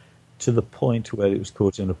to the point where it was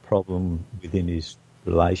causing a problem within his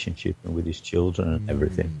relationship and with his children and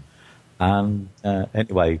everything. And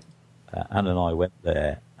anyway, Anne and I went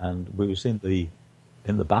there, and we was in the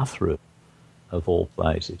bathroom of all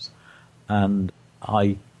places, and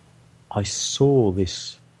I saw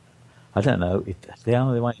this I don't know. The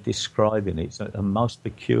only way of describing it, it's a most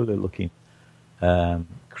peculiar-looking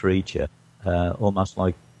creature, almost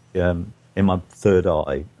like in my third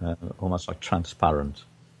eye, almost like transparent,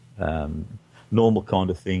 normal kind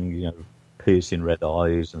of thing, piercing red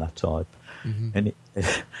eyes and that type. And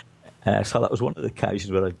so that was one of the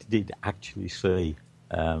occasions where I did actually see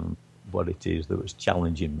what it is that was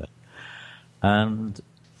challenging me. And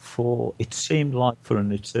it seemed like for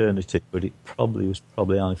an eternity, but it was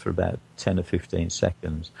only for about 10 or 15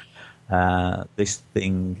 seconds. This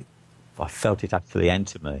thing, I felt it actually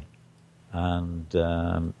enter me, and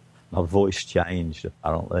my voice changed,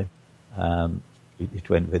 apparently. It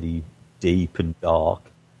went very deep and dark,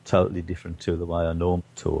 totally different to the way I normally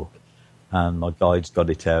talk. And my guides got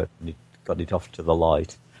it out and it got it off to the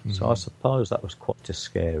light. So I suppose that was quite a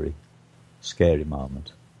scary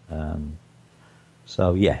moment.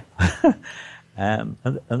 So, yeah. And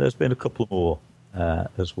there's been a couple more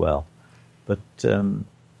as well. But the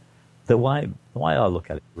way I look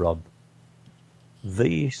at it, Rob,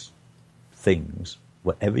 these things,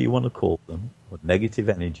 whatever you want to call them, or negative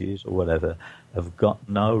energies or whatever, have got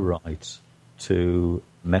no right to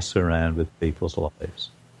mess around with people's lives.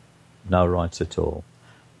 No rights at all.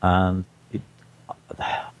 And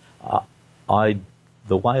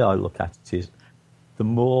the way I look at it is, the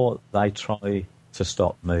more they try to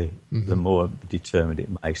stop me, the more determined it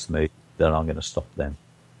makes me that I'm going to stop them.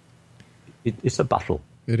 It's a battle.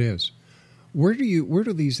 It is. Where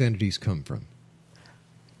do these entities come from?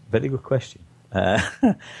 Very good question.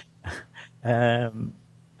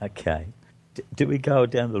 Okay. Do we go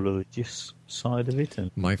down the religious side of it?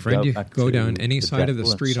 And my friend, you can go down any side of the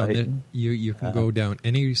street on it. You can go down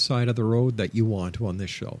any side of the road that you want to on this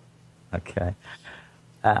show. Okay.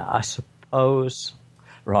 I suppose...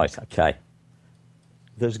 Right, okay.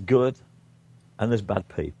 There's good and there's bad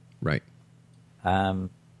people. Right. The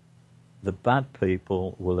bad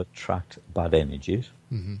people will attract bad energies.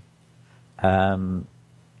 The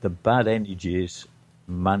bad energies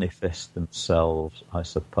manifest themselves, I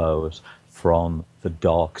suppose, from the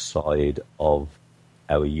dark side of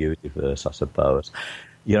our universe, I suppose.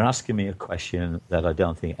 You're asking me a question that I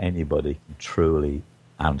don't think anybody can truly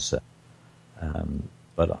answer.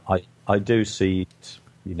 But I do see it,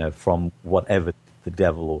 from whatever the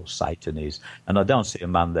devil or Satan is. And I don't see a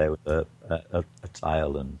man there with a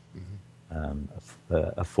tail and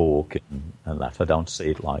a fork and that. I don't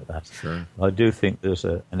see it like that. Sure. I do think there's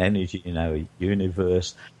an energy in our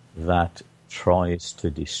universe that tries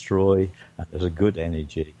to destroy, and there's a good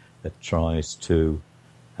energy that tries to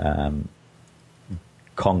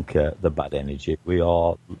conquer the bad energy. We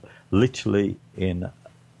are literally in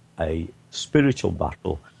a spiritual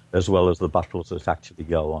battle as well as the battles that actually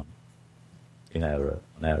go on in our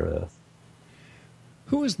earth.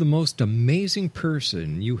 Who is the most amazing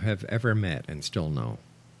person you have ever met and still know?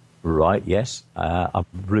 Right, yes. I'm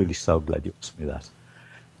really so glad you asked me that,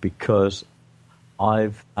 because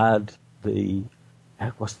I've had the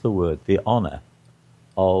honour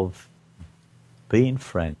of being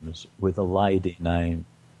friends with a lady named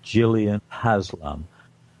Gillian Haslam.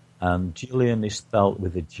 And Gillian is spelled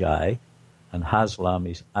with a J, and Haslam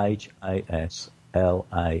is Haslam.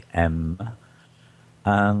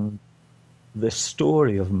 And the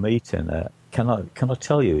story of meeting her, can I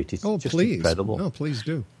tell you it? It's just incredible. Oh, please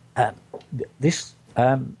do. A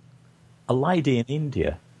lady in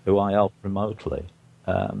India who I help remotely,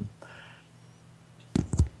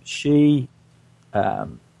 she,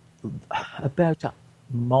 about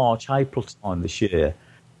March, April time this year,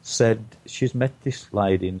 said she's met this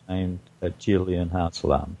lady named Gillian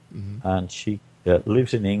Haslam, and she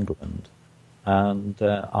lives in England, and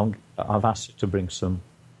I've asked her to bring some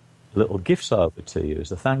little gifts over to you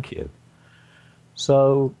as a thank you.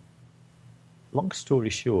 So, long story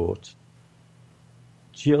short,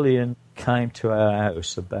 Gillian came to our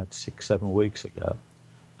house about 6-7 weeks ago,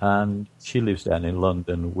 and she lives down in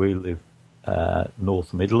London. We live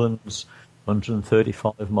North Midlands,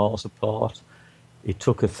 135 miles apart. It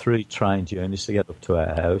took her 3 train journeys to get up to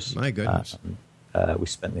our house. My goodness. We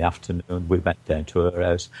spent the afternoon, we went down to her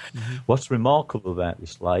house. What's remarkable about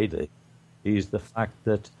this lady is the fact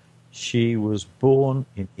that she was born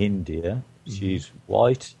in India. She's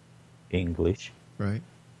white, English. Right.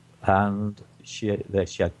 And she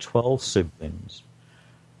had 12 siblings.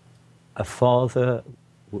 A father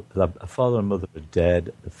and mother are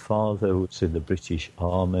dead. The father was in the British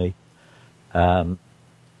Army.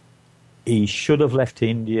 He should have left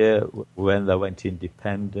India when they went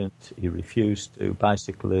independent. He refused to.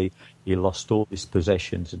 Basically, he lost all his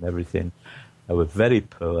possessions and everything. They were very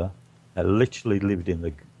poor. They literally lived in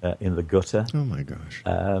the gutter. Oh my gosh!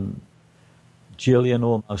 Gillian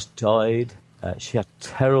almost died. She had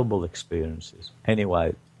terrible experiences.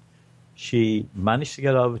 Anyway, she managed to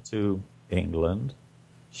get over to England.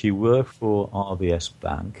 She worked for RBS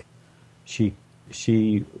Bank. She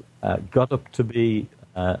got up to be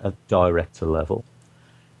at director level.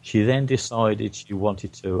 She then decided she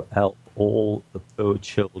wanted to help all the poor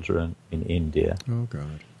children in India. Oh,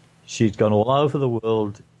 God. She's gone all over the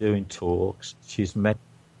world doing talks. She's met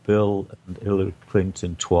Bill and Hillary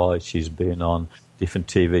Clinton twice. She's been on different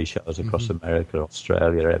TV shows across America,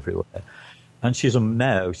 Australia, everywhere. And she's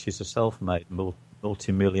a self-made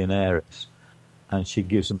multimillionaire. And she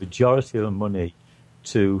gives the majority of her money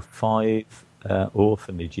to 5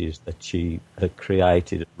 orphanages that she had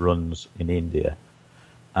created and runs in India.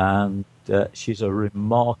 And she's a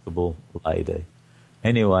remarkable lady.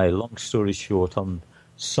 Anyway, long story short, on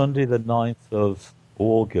Sunday the 9th of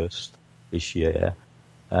August this year,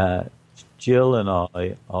 Jill and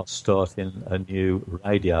I are starting a new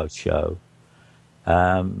radio show.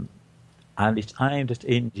 And it's aimed at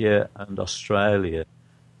India and Australia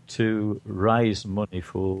to raise money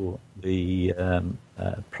for the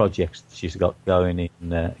projects that she's got going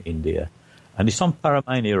in India. And it's on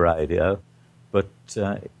Paramania Radio, but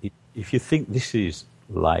if you think this is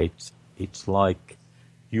late, it's like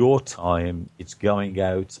your time. It's going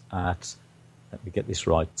out at, let me get this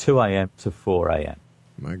right, 2 a.m. to 4 a.m.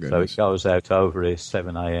 My goodness. So it goes out over here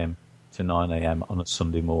 7 a.m. to 9 a.m. on a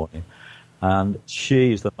Sunday morning. And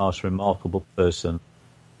she's the most remarkable person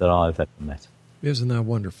that I've ever met. Isn't that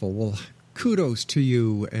wonderful? Well, kudos to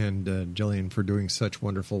you and Gillian for doing such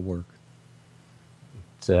wonderful work.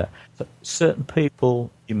 Certain people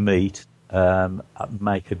you meet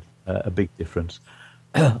make a big difference.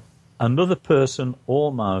 Another person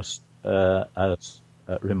almost as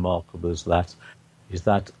remarkable as that is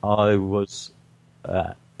that I was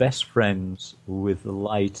best friends with the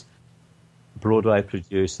late Broadway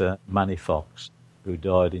producer Manny Fox, who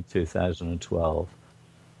died in 2012.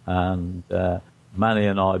 And Manny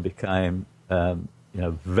and I became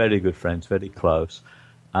very good friends, very close.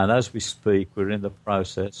 And as we speak, we're in the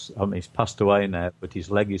process. I mean, he's passed away now, but his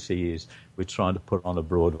legacy is we're trying to put on a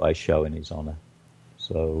Broadway show in his honour.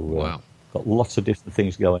 So, wow. Got lots of different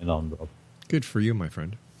things going on, Rob. Good for you, my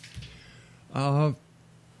friend.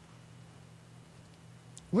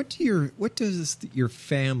 What does your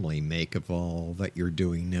family make of all that you're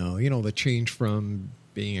doing now? You know, the change from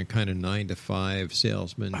being a kind of 9-to-5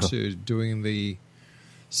 salesman to doing the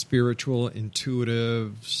spiritual,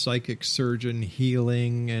 intuitive, psychic surgeon,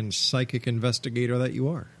 healing, and psychic investigator that you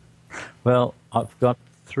are. Well, I've got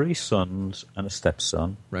 3 sons and a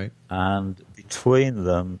stepson. Right. And between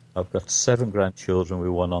them, I've got 7 grandchildren with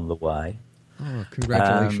 1 on the way. Oh,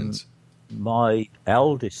 congratulations. My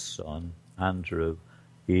eldest son, Andrew,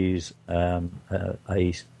 is a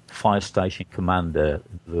fire station commander,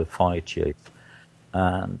 the fire chief.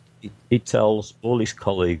 And he tells all his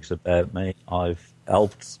colleagues about me. I've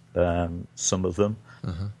helped some of them.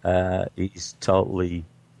 He's totally,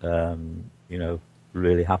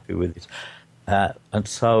 really happy with it. And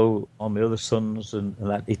so on my other sons and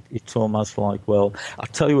that, it's almost like, well, I'll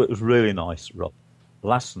tell you what was really nice, Rob.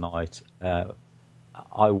 Last night,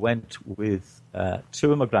 I went with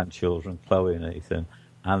 2 of my grandchildren, Chloe and Ethan,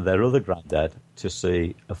 and their other granddad to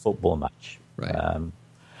see a football match. Right.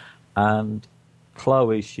 And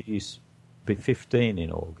Chloe, she's been 15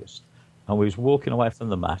 in August, and we was walking away from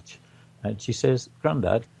the match, and she says,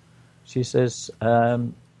 Grandad, she says,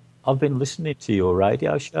 I've been listening to your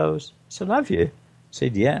radio shows. I said, have you? I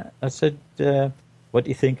said, yeah. I said, what do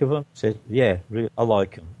you think of them? I said, yeah, I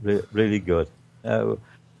like them, really good. That,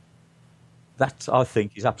 I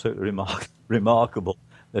think, is absolutely remarkable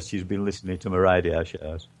that she's been listening to my radio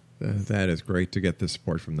shows. That is great to get the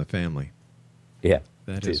support from the family. Yeah,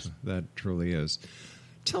 that truly is.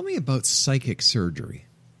 Tell me about psychic surgery.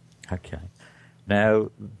 Okay.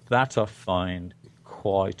 Now, that I find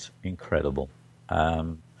quite incredible.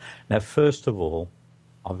 Now, first of all,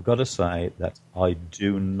 I've got to say that I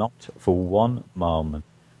do not for one moment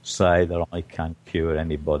say that I can cure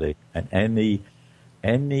anybody. And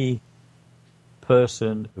any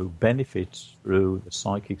person who benefits through the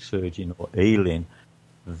psychic surgery or healing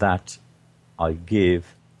that I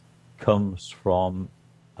give comes from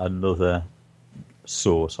another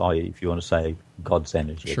source, i.e., if you want to say God's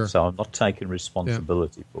energy. Sure. So I'm not taking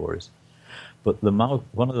responsibility for it. But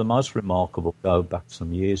one of the most remarkable, go back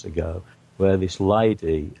some years ago, where this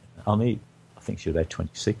lady, I think she was about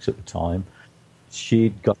 26 at the time,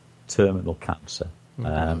 she'd got terminal cancer.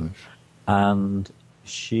 And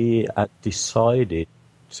she had decided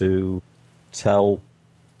to tell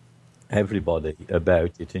everybody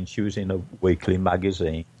about it, and she was in a weekly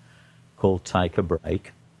magazine called Take a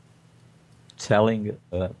Break, telling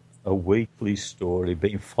a weekly story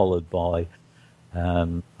being followed by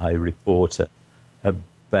a reporter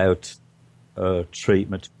about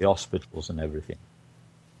treatment at the hospitals and everything.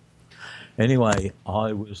 Anyway,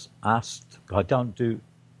 I was asked, I don't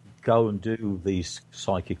go and do these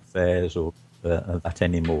psychic fairs or that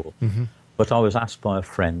anymore, but I was asked by a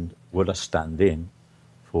friend, would I stand in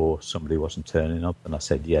for somebody who wasn't turning up, and I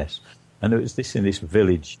said yes. And it was this in this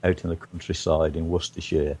village out in the countryside in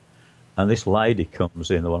Worcestershire, and this lady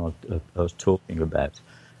comes in, the one I was talking about,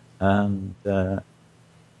 and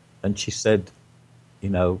she said, you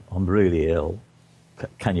know, I'm really ill,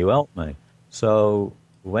 can you help me? So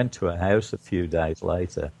we went to her house a few days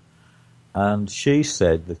later, and she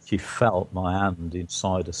said that she felt my hand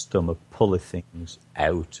inside her stomach pulling things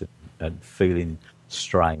out and feeling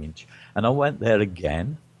strange. And I went there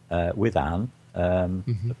again with Anne a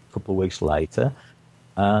couple of weeks later,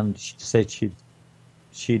 and she said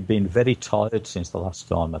she'd been very tired since the last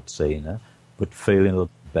time I'd seen her, but feeling a little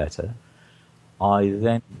better. I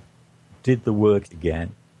then did the work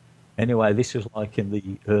again. Anyway, this was like in the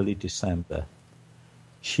early December.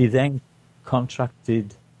 She then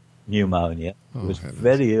contracted pneumonia, was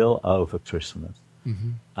very ill over Christmas,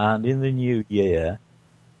 and in the new year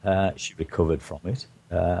she recovered from it,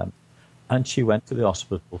 and she went to the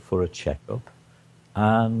hospital for a checkup,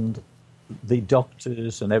 and the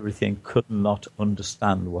doctors and everything could not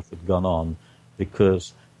understand what had gone on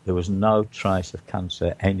because there was no trace of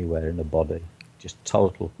cancer anywhere in the body, just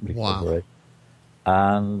total recovery.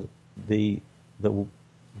 Wow. And the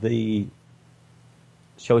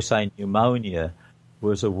shall we say pneumonia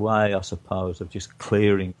was a way, I suppose, of just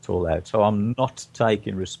clearing it all out. So I'm not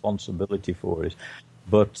taking responsibility for it,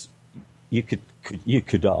 but you could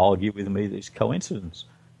argue with me that it's coincidence.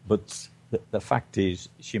 But the fact is,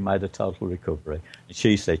 she made a total recovery, and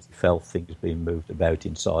she said she felt things being moved about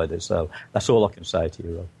inside her. So that's all I can say to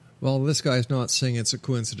you, Rob. Well, this guy's not saying it's a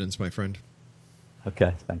coincidence, my friend.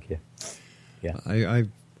 Okay, thank you. Yeah, I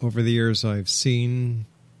over the years, I've seen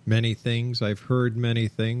many things. I've heard many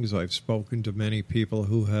things. I've spoken to many people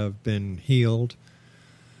who have been healed.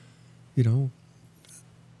 You know,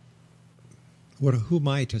 who am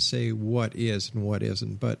I to say what is and what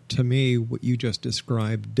isn't? But to me, what you just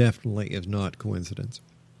described definitely is not coincidence.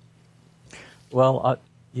 Well,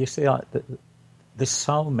 you see, there's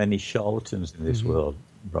so many charlatans in this world,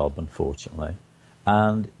 Rob, unfortunately.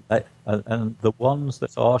 And the ones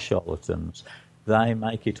that are charlatans, they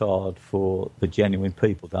make it hard for the genuine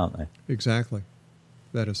people, don't they? Exactly.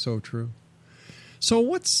 That is so true. So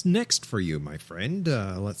what's next for you, my friend?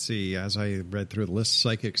 Let's see, as I read through the list,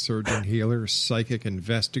 psychic surgeon, healer, psychic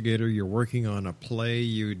investigator, you're working on a play,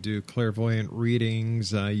 you do clairvoyant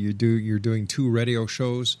readings, you're doing 2 radio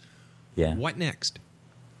shows. Yeah. What next?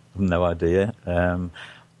 No idea.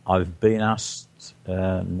 I've been asked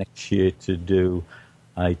next year to do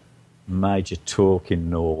a major talk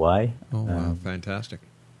in Norway. Oh, wow, fantastic.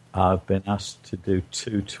 I've been asked to do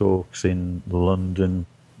 2 talks in London,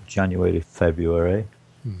 January, February.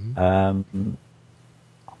 I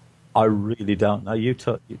really don't know. You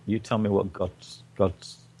tell me what got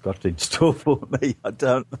in store for me. I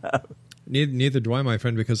don't know. Neither do I, my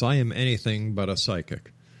friend, because I am anything but a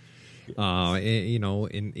psychic. You know,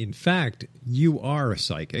 in fact, you are a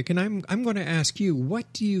psychic, and I'm going to ask you,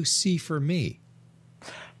 what do you see for me?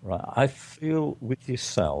 Right, I feel with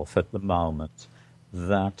yourself at the moment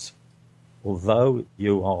that although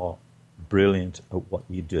you are brilliant at what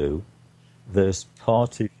you do, there's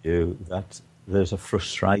part of you that there's a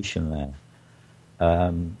frustration there.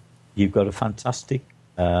 You've got a fantastic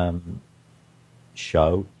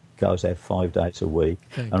show, goes out 5 days a week,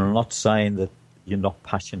 and I'm not saying that you're not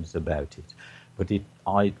passionate about it, but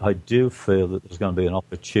I do feel that there's going to be an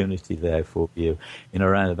opportunity there for you in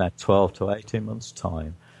around about 12 to 18 months'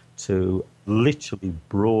 time to literally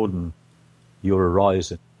broaden your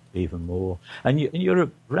horizon even more. And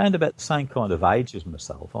you're around about the same kind of age as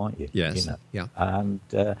myself, aren't you? Yes. You know?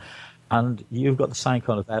 Yeah. And you've got the same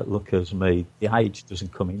kind of outlook as me. The age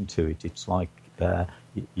doesn't come into it. It's like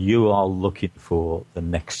you are looking for the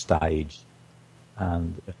next stage,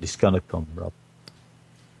 and it's going to come, Rob.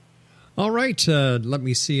 All right, let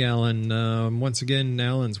me see, Alan. Once again,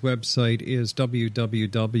 Alan's website is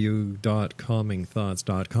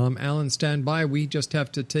www.calmingthoughts.com. Alan, stand by. We just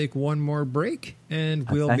have to take one more break, and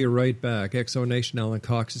we'll be right back. Exo Nation, Alan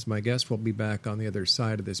Cox is my guest. We'll be back on the other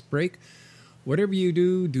side of this break. Whatever you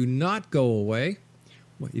do, do not go away.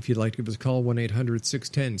 If you'd like to give us a call,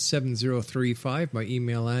 1-800-610-7035. My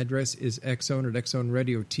email address is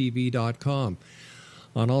xzone@xzoneradiotv.com.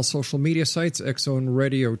 On all social media sites, X Zone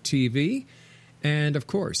Radio TV. And, of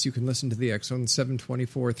course, you can listen to the X Zone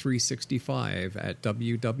 724 365 at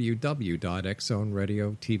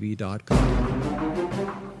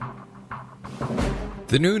www.xzoneradiotv.com.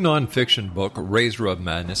 The new nonfiction book, Razor of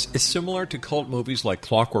Madness, is similar to cult movies like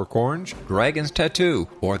Clockwork Orange, Dragon's Tattoo,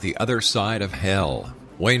 or The Other Side of Hell.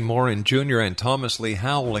 Wayne Morin Jr. and Thomas Lee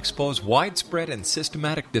Howe will expose widespread and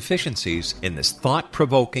systematic deficiencies in this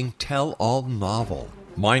thought-provoking tell-all novel.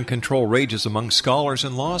 Mind control rages among scholars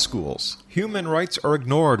in law schools. Human rights are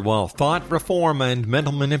ignored while thought reform and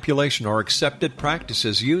mental manipulation are accepted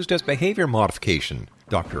practices used as behavior modification.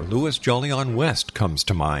 Dr. Louis Jolyon West comes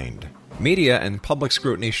to mind. Media and public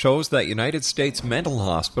scrutiny shows that United States mental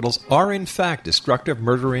hospitals are in fact destructive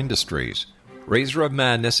murder industries. Razor of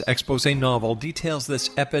Madness expose novel details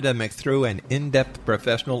this epidemic through an in-depth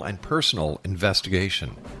professional and personal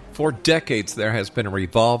investigation. For decades, there has been a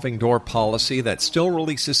revolving door policy that still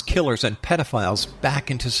releases killers and pedophiles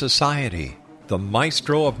back into society. The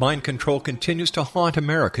maestro of mind control continues to haunt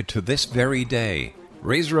America to this very day.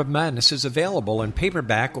 Razor of Madness is available in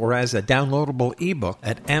paperback or as a downloadable ebook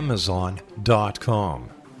at Amazon.com.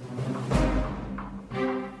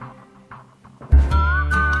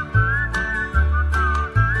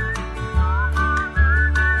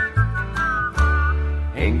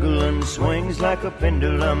 England swings like a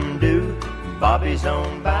pendulum do. Bobby's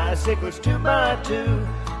on bicycles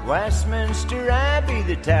 2x2. Westminster Abbey,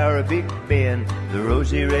 the Tower of Big Ben, the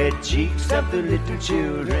rosy red cheeks of the little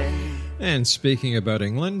children. And speaking about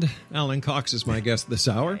England, Alan Cox is my guest this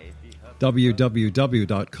hour.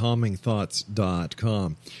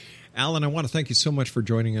 www.calmingthoughts.com. Alan, I want to thank you so much for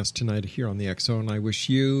joining us tonight here on the X Zone. I wish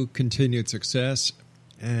you continued success.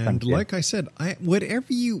 And like I said,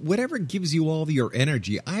 whatever gives you all your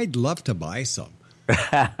energy, I'd love to buy some.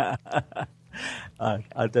 I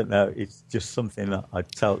don't know. It's just something that I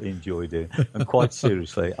totally enjoy doing. And quite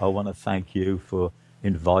seriously, I want to thank you for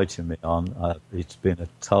inviting me on. It's been a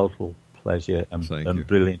total pleasure and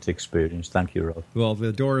brilliant experience. Thank you, Rob. Well,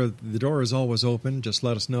 the door is always open. Just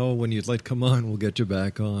let us know when you'd like to come on. We'll get you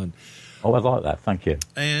back on. Oh, I like that. Thank you.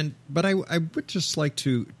 But I would just like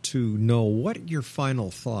to know what your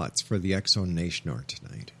final thoughts for the X Zone Nation are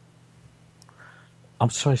tonight.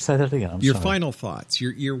 I'm sorry, say that again. Your final thoughts,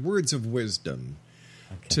 your words of wisdom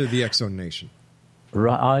to the X Zone Nation.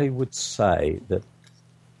 Right, I would say that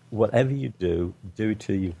whatever you do it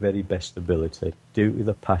to your very best ability. Do it with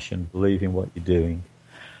a passion. Believe in what you're doing.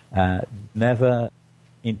 Never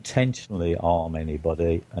intentionally harm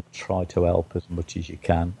anybody and try to help as much as you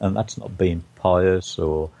can. And that's not being pious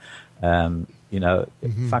or, the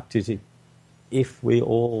fact is, if we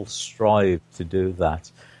all strive to do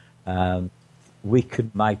that, we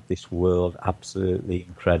could make this world absolutely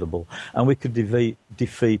incredible. And we could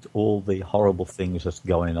defeat all the horrible things that's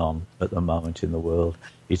going on at the moment in the world.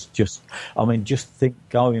 It's just, just think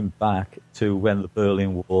going back to when the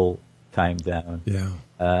Berlin Wall came down. Yeah.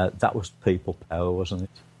 That was people power, wasn't it?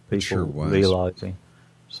 People sure was. realizing.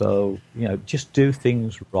 So, just do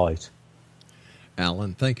things right.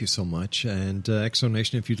 Alan, thank you so much. And X Zone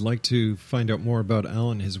Nation, if you'd like to find out more about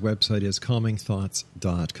Alan, his website is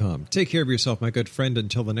calmingthoughts.com. Take care of yourself, my good friend.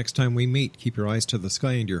 Until the next time we meet, keep your eyes to the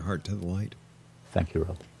sky and your heart to the light. Thank you,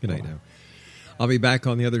 Rob. Good night now. I'll be back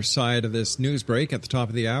on the other side of this news break at the top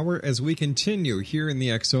of the hour as we continue here in the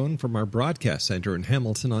X Zone from our broadcast center in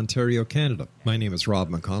Hamilton, Ontario, Canada. My name is Rob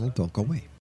McConnell. Don't go away.